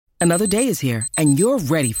Another day is here, and you're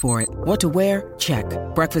ready for it. What to wear? Check.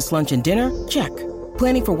 Breakfast, lunch, and dinner? Check.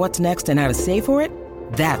 Planning for what's next and how to save for it?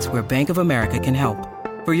 That's where Bank of America can help.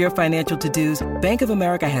 For your financial to-dos, Bank of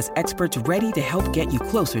America has experts ready to help get you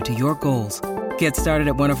closer to your goals. Get started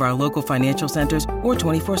at one of our local financial centers or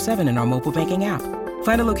 24/7 in our mobile banking app.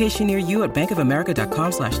 Find a location near you at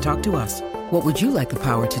bankofamerica.com/talktous. What would you like the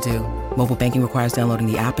power to do? Mobile banking requires downloading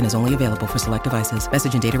the app and is only available for select devices.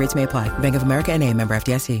 Message and data rates may apply. Bank of America N.A., member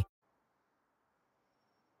FDIC.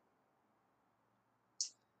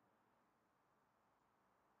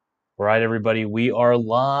 All right, everybody, we are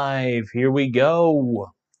live. Here we go.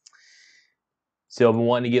 So I've been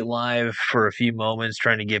wanting to get live for a few moments,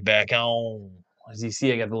 trying to get back on. As you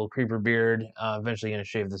see, I got the little creeper beard. Eventually going to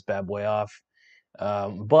shave this bad boy off.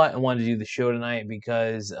 But I wanted to do the show tonight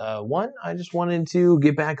because, one, I just wanted to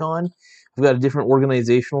get back on. I've got a different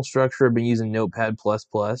organizational structure. I've been using Notepad++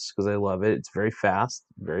 because I love it. It's very fast,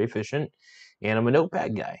 very efficient, and I'm a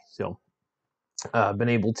Notepad guy. So I've been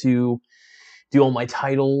able to do all my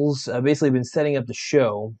titles. I've basically been setting up the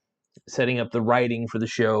show, setting up the writing for the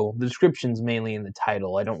show. The description's mainly in the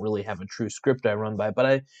title. I don't really have a true script I run by, but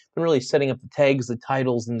I've been really setting up the tags, the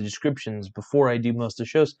titles, and the descriptions before I do most of the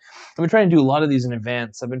shows. I've been trying to do a lot of these in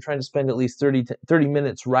advance. I've been trying to spend at least 30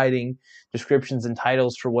 minutes writing descriptions and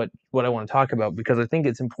titles for what I want to talk about, because I think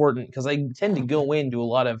it's important, because I tend to go into a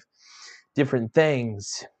lot of different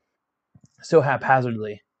things so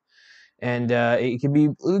haphazardly. And it can be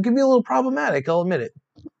a little problematic, I'll admit it.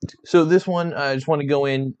 So this one, I just want to go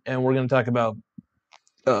in and we're going to talk about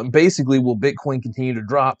basically, will Bitcoin continue to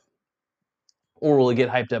drop, or will it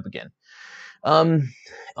get hyped up again?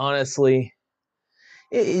 Honestly,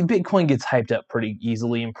 Bitcoin gets hyped up pretty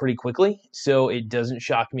easily and pretty quickly, so it doesn't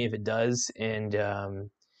shock me if it does, and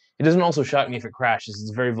it doesn't also shock me if it crashes.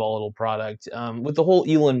 It's a very volatile product. With the whole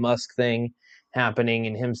Elon Musk thing happening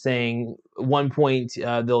and him saying at one point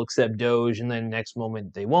they'll accept Doge and then next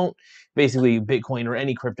moment they won't, basically Bitcoin or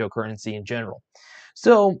any cryptocurrency in general.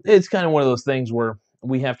 So it's kind of one of those things where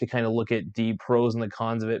we have to kind of look at the pros and the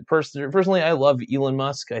cons of it. Personally, I love Elon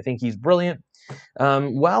Musk. I think he's brilliant.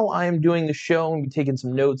 While I'm doing the show, I'm taking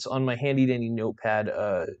some notes on my handy dandy notepad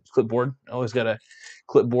clipboard. I always got a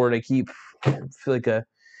clipboard I keep. I feel like a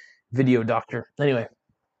video doctor. Anyway,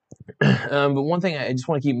 but one thing I just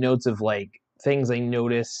want to keep notes of, like, things I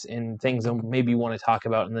notice and things I maybe want to talk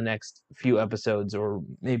about in the next few episodes, or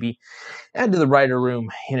maybe add to the writer room,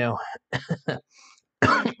 But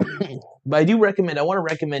I want to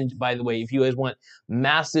recommend, by the way, if you guys want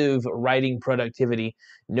massive writing productivity,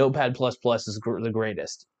 Notepad++ is the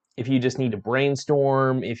greatest. If you just need to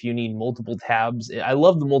brainstorm, if you need multiple tabs, I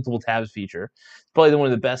love the multiple tabs feature. It's probably one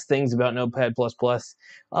of the best things about Notepad++.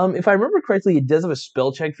 If I remember correctly, it does have a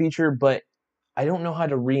spell check feature, but I don't know how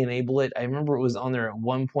to re-enable it. I remember it was on there at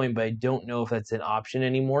one point, but I don't know if that's an option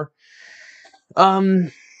anymore.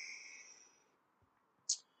 But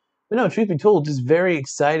no, truth be told, just very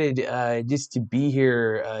excited just to be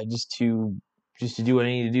here, just to do what I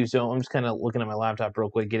need to do. So I'm just kind of looking at my laptop real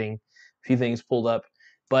quick, getting a few things pulled up.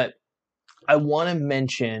 But I want to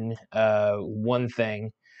mention one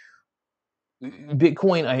thing.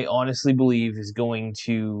 Bitcoin, I honestly believe, is going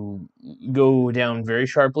to go down very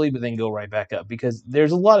sharply, but then go right back up, because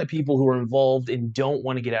there's a lot of people who are involved and don't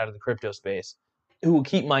want to get out of the crypto space, who will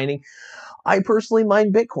keep mining. I personally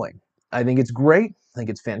mine Bitcoin. I think it's great. I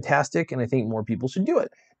think it's fantastic, and I think more people should do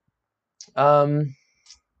it. I'm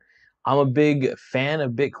a big fan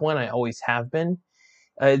of Bitcoin. I always have been.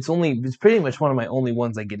 It's pretty much one of my only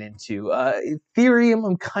ones I get into. Ethereum,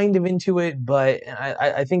 I'm kind of into it, but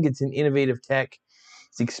I think it's an innovative tech.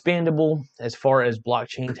 It's expandable as far as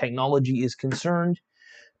blockchain technology is concerned.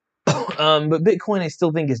 But Bitcoin, I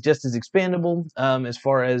still think, is just as expandable as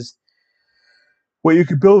far as what you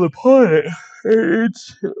could build upon it.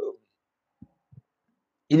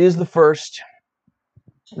 It is the first.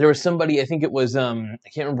 There was somebody, I think it was, I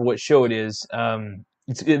can't remember what show it is.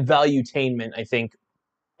 It's Valuetainment, I think.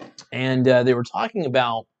 And they were talking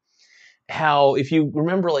about how, if you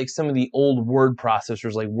remember, like, some of the old word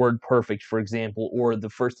processors, like WordPerfect, for example, or the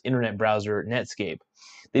first internet browser, Netscape,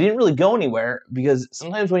 they didn't really go anywhere, because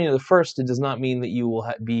sometimes when you're the first, it does not mean that you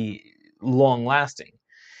will be long-lasting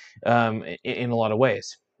in a lot of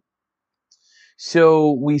ways.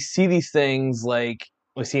 So we see these things, like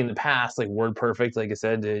we see in the past, like WordPerfect, like I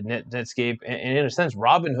said, Netscape, and in a sense,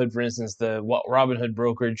 Robinhood, for instance, the Robinhood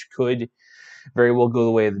brokerage could very well go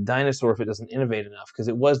the way of the dinosaur if it doesn't innovate enough, because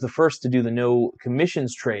it was the first to do the no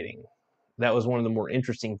commissions trading. That was one of the more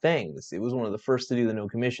interesting things. It was one of the first to do the no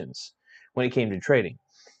commissions when it came to trading.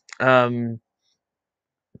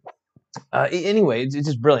 Anyway, it's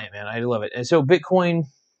just brilliant, man. I love it. And so Bitcoin,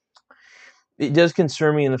 it does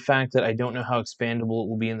concern me in the fact that I don't know how expandable it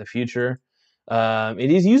will be in the future.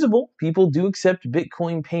 It is usable. People do accept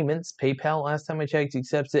Bitcoin payments. PayPal, last time I checked,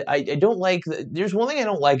 accepts it. I don't like. There's one thing I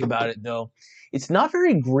don't like about it though. It's not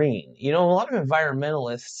very green. A lot of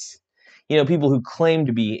environmentalists, people who claim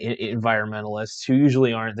to be environmentalists, who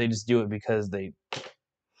usually aren't. They just do it because they're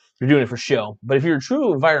doing it for show. But if you're a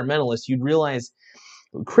true environmentalist, you'd realize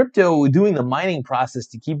crypto doing the mining process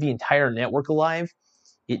to keep the entire network alive,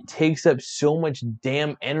 it takes up so much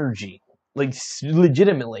damn energy, like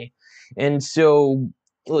legitimately. And so,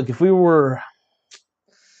 look, if we were,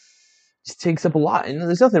 it takes up a lot, and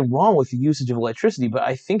there's nothing wrong with the usage of electricity, but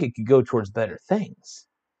I think it could go towards better things.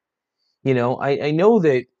 I know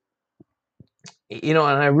that, and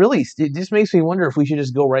I really, it just makes me wonder if we should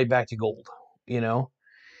just go right back to gold.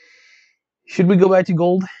 Should we go back to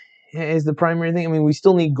gold as the primary thing? I mean, we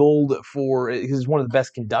still need gold because it's one of the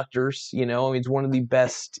best conductors, it's one of the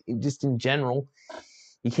best just in general.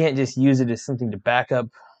 You can't just use it as something to back up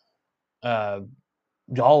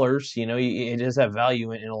dollars. It does have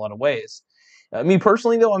value in a lot of ways. Me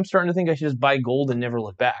personally, though, I'm starting to think I should just buy gold and never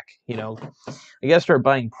look back. I gotta start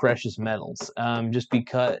buying precious metals. Just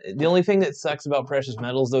because the only thing that sucks about precious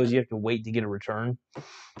metals, though, is you have to wait to get a return.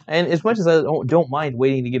 And as much as I don't mind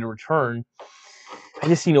waiting to get a return, I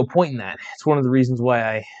just see no point in that. It's one of the reasons why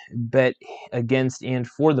I bet against and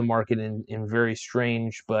for the market in very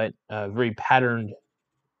strange but very patterned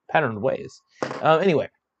ways. Anyway,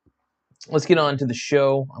 let's get on to the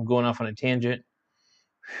show. I'm going off on a tangent.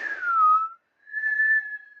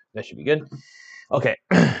 That should be good. Okay.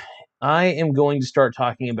 I am going to start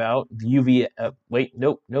talking about the UV. Wait,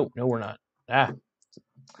 nope, no, we're not.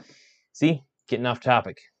 See? Getting off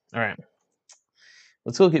topic. All right.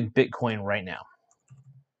 Let's look at Bitcoin right now.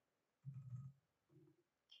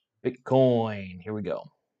 Bitcoin. Here we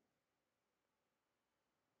go.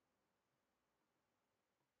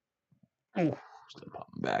 Oh, still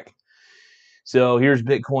popping back. So here's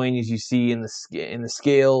Bitcoin, as you see in the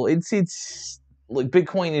scale. It's like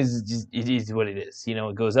Bitcoin is just, it is what it is.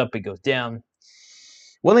 It goes up, it goes down.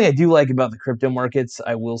 One thing I do like about the crypto markets,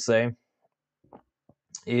 I will say,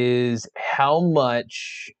 is how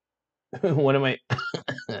much one of my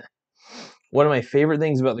favorite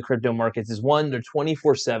things about the crypto markets is, one, they're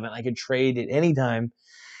 24/7. I can trade at any time.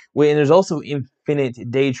 And there's also infinite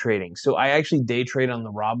day trading. So I actually day trade on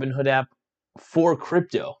the Robinhood app for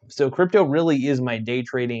crypto. So crypto really is my day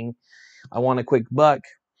trading. I want a quick buck,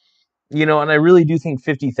 and I really do think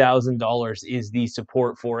 $50,000 is the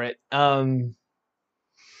support for it. As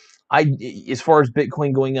far as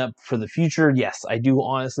Bitcoin going up for the future, yes, I do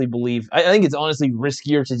honestly believe. I think it's honestly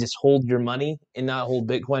riskier to just hold your money and not hold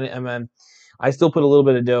Bitcoin. I still put a little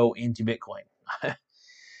bit of dough into Bitcoin.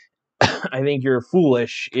 I think you're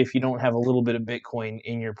foolish if you don't have a little bit of Bitcoin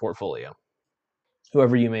in your portfolio,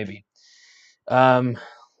 whoever you may be.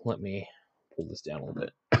 Let me pull this down a little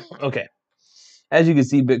bit. Okay. As you can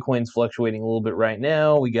see, Bitcoin's fluctuating a little bit right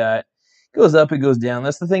now. Goes up, it goes down.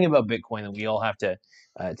 That's the thing about Bitcoin that we all have to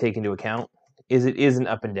take into account, is it is an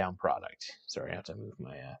up and down product. Sorry, I have to move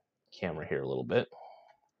my camera here a little bit.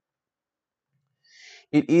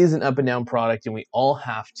 It is an up and down product, and we all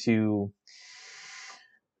have to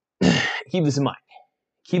keep this in mind.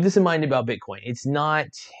 Keep this in mind about Bitcoin. It's not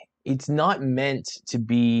meant to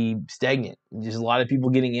be stagnant. There's a lot of people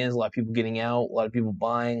getting in, a lot of people getting out, a lot of people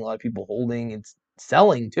buying, a lot of people holding. It's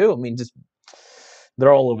selling too. I mean, just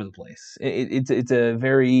they're all over the place. It's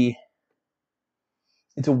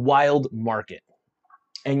a wild market,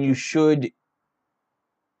 and you should,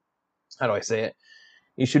 how do I say it?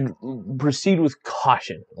 You should proceed with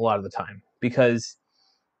caution a lot of the time, because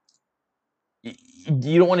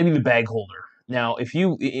you don't want to be the bag holder. Now,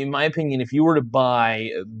 in my opinion, if you were to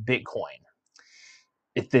buy Bitcoin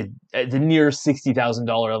at the near $60,000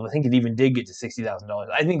 level, I think it even did get to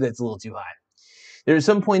 $60,000. I think that's a little too high. There are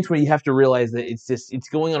some points where you have to realize that it's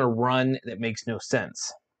going on a run that makes no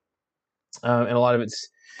sense, and a lot of it's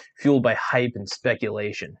fueled by hype and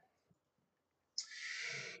speculation.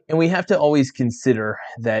 And we have to always consider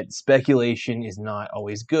that speculation is not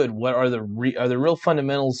always good. What are the real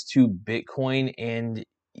fundamentals to Bitcoin? And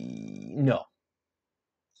no,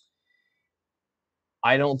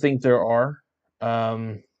 I don't think there are.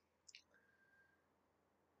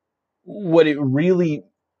 What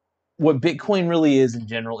Bitcoin really is in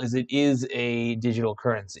general is it is a digital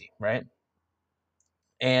currency, right?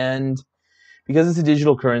 And because it's a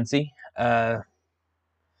digital currency,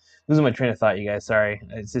 losing my train of thought, you guys. Sorry,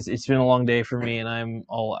 it's been a long day for me, and I'm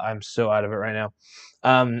so out of it right now.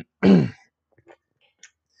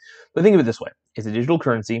 But think of it this way: it's a digital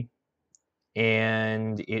currency,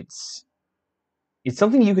 and it's it's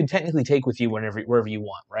something you can technically take with you wherever you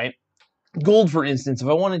want, right? Gold, for instance, if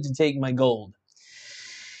I wanted to take my gold,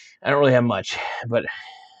 I don't really have much, but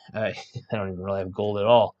I don't even really have gold at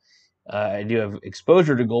all. I do have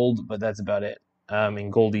exposure to gold, but that's about it. In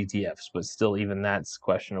gold ETFs, but still, even that's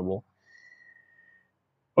questionable.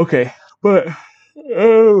 Okay, but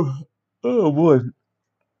oh boy,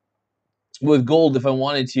 with gold, if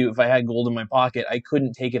I had gold in my pocket, I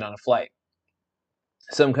couldn't take it on a flight.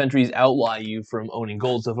 Some countries outlaw you from owning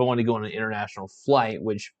gold. So if I want to go on an international flight,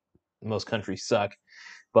 which most countries suck,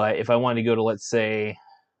 but if I wanted to go to, let's say,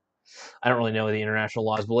 I don't really know the international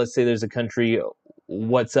laws, but let's say there's a country,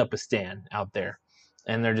 what's up a stand out there,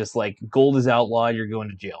 and they're just like, gold is outlawed, you're going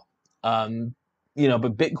to jail.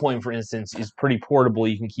 But Bitcoin, for instance, is pretty portable.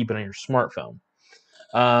 You can keep it on your smartphone.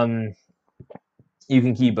 You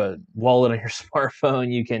can keep a wallet on your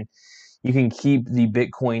smartphone. You can keep the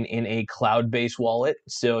Bitcoin in a cloud-based wallet.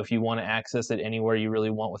 So if you want to access it anywhere you really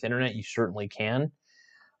want with internet, you certainly can.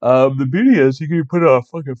 The beauty is you can put a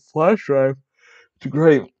fucking flash drive. It's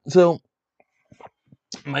great. So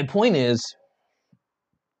my point is,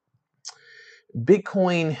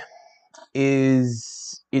 Bitcoin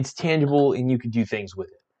it's tangible and you can do things with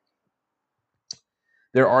it.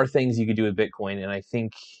 There are things you could do with Bitcoin, and I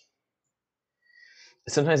think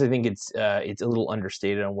sometimes it's a little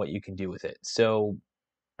understated on what you can do with it. So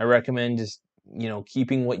I recommend just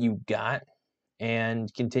keeping what you got and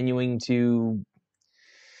continuing to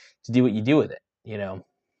do what you do with it.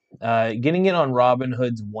 Getting it on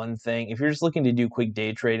Robinhood's one thing. If you're just looking to do quick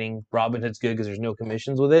day trading, Robinhood's good because there's no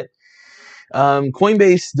commissions with it.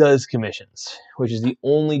 Coinbase does commissions, which is the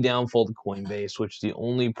only downfall to Coinbase, which is the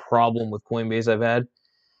only problem with Coinbase I've had.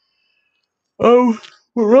 Oh,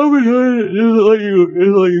 but Robinhood doesn't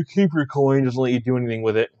let you keep your coin, doesn't let you do anything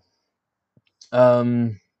with it.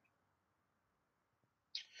 But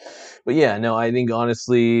yeah, no, I think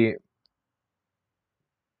honestly,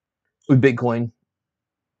 with Bitcoin,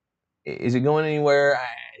 is it going anywhere?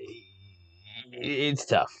 It's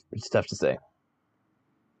tough. It's tough to say.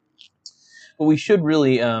 But we should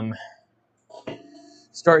really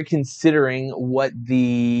start considering what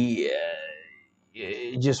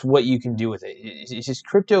just what you can do with it. It's just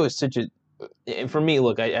crypto is such a, and for me,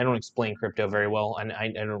 look, I don't explain crypto very well, and I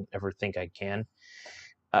don't ever think I can.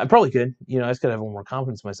 I probably could, I just gotta have a little more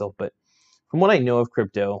confidence in myself. But from what I know of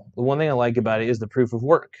crypto, the one thing I like about it is the proof of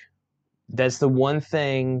work. That's the one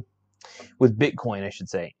thing with Bitcoin, I should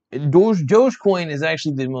say. Dogecoin is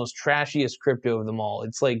actually the most trashiest crypto of them all.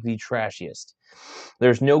 It's like the trashiest.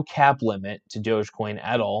 There's no cap limit to Dogecoin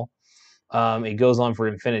at all. It goes on for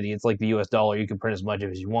infinity. It's like the US dollar. You can print as much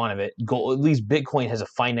as you want of it. At least Bitcoin has a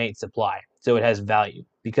finite supply, so it has value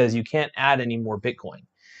because you can't add any more Bitcoin.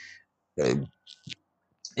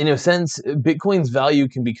 In a sense, Bitcoin's value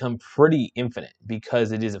can become pretty infinite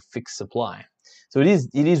because it is a fixed supply. So it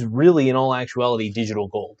is really, in all actuality, digital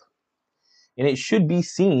gold. And it should be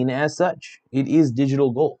seen as such. It is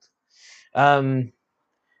digital gold.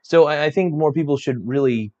 So I think more people should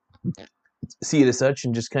really see it as such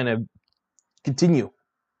and just kind of continue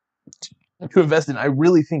to invest in. I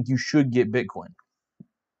really think you should get Bitcoin,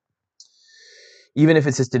 even if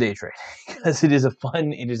it's just a day trade, because it is a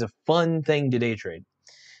fun thing to day trade.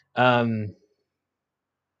 Because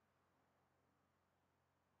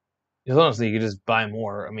honestly, you could just buy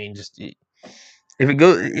more. I mean, just if it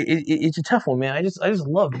goes, it's a tough one, man. I just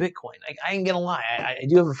love Bitcoin. I ain't gonna lie. I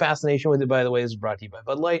do have a fascination with it. By the way, this is brought to you by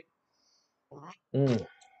Bud Light.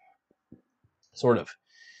 Sort of.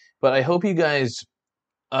 But I hope you guys,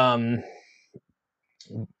 all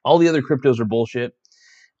the other cryptos are bullshit.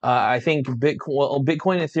 I think Bitcoin and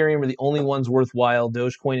Ethereum are the only ones worthwhile.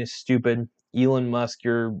 Dogecoin is stupid. Elon Musk,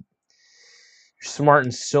 you're smart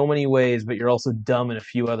in so many ways, but you're also dumb in a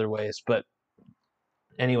few other ways. But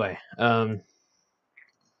anyway, don't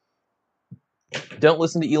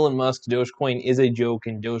listen to Elon Musk. Dogecoin is a joke,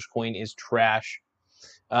 and Dogecoin is trash.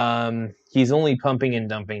 He's only pumping and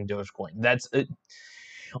dumping Dogecoin. That's it.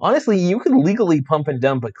 Honestly, you can legally pump and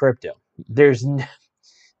dump a crypto. There's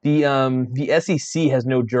the SEC has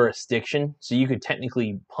no jurisdiction, so you could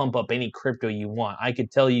technically pump up any crypto you want. I could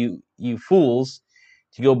tell you fools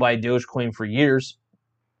to go buy Dogecoin for years,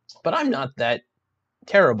 but I'm not that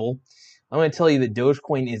terrible. I'm going to tell you that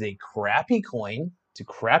Dogecoin is a crappy coin. It's a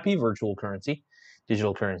crappy virtual currency,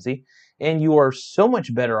 digital currency, and you are so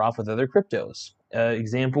much better off with other cryptos.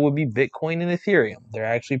 Example would be Bitcoin and Ethereum. They're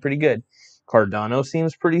actually pretty good. Cardano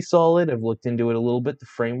seems pretty solid. I've looked into it a little bit, the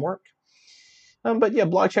framework. But yeah,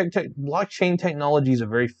 blockchain technology is a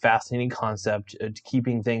very fascinating concept to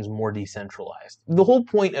keeping things more decentralized. The whole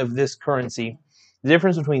point of this currency The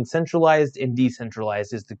difference between centralized and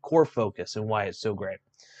decentralized is the core focus and why it's so great.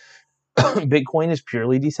 Bitcoin is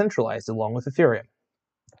purely decentralized along with Ethereum.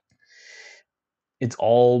 It's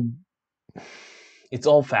all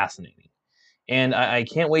fascinating. And I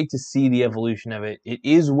can't wait to see the evolution of it. It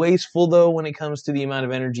is wasteful, though, when it comes to the amount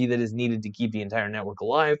of energy that is needed to keep the entire network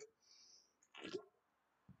alive.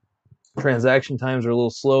 Transaction times are a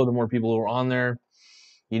little slow. The more people who are on there,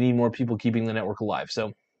 you need more people keeping the network alive.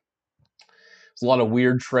 So there's a lot of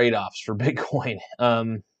weird trade-offs for Bitcoin.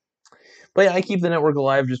 But yeah, I keep the network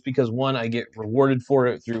alive just because, one, I get rewarded for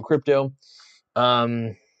it through crypto.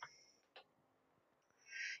 Am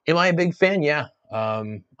I a big fan? Yeah,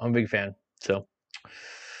 I'm a big fan. So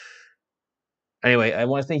anyway, I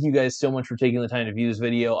want to thank you guys so much for taking the time to view this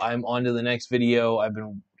video. I'm on to the next video. I've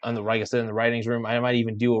been on the, like I said, in the writings room. I might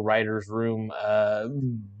even do a writer's room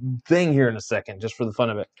thing here in a second, just for the fun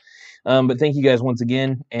of it. But thank you guys once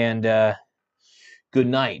again, and good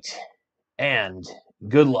night, and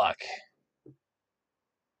good luck.